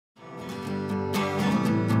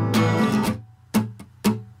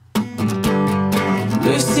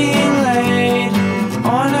Lucy laid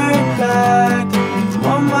on her back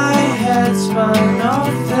while my head spun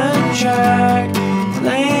off the track,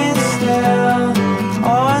 laying still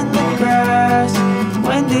on the grass.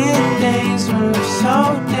 When did things move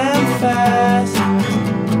so damn fast?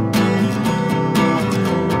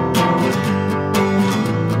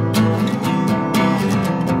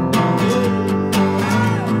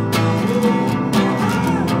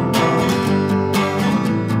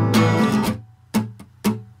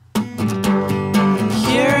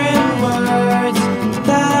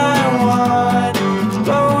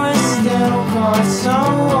 So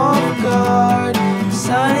off guard,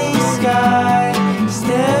 sunny sky,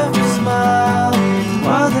 stiff smile,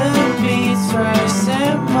 while the beats race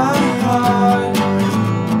in my heart.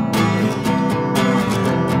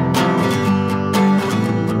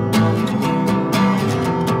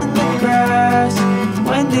 In the grass,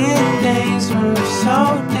 when did things move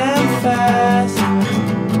so damn fast?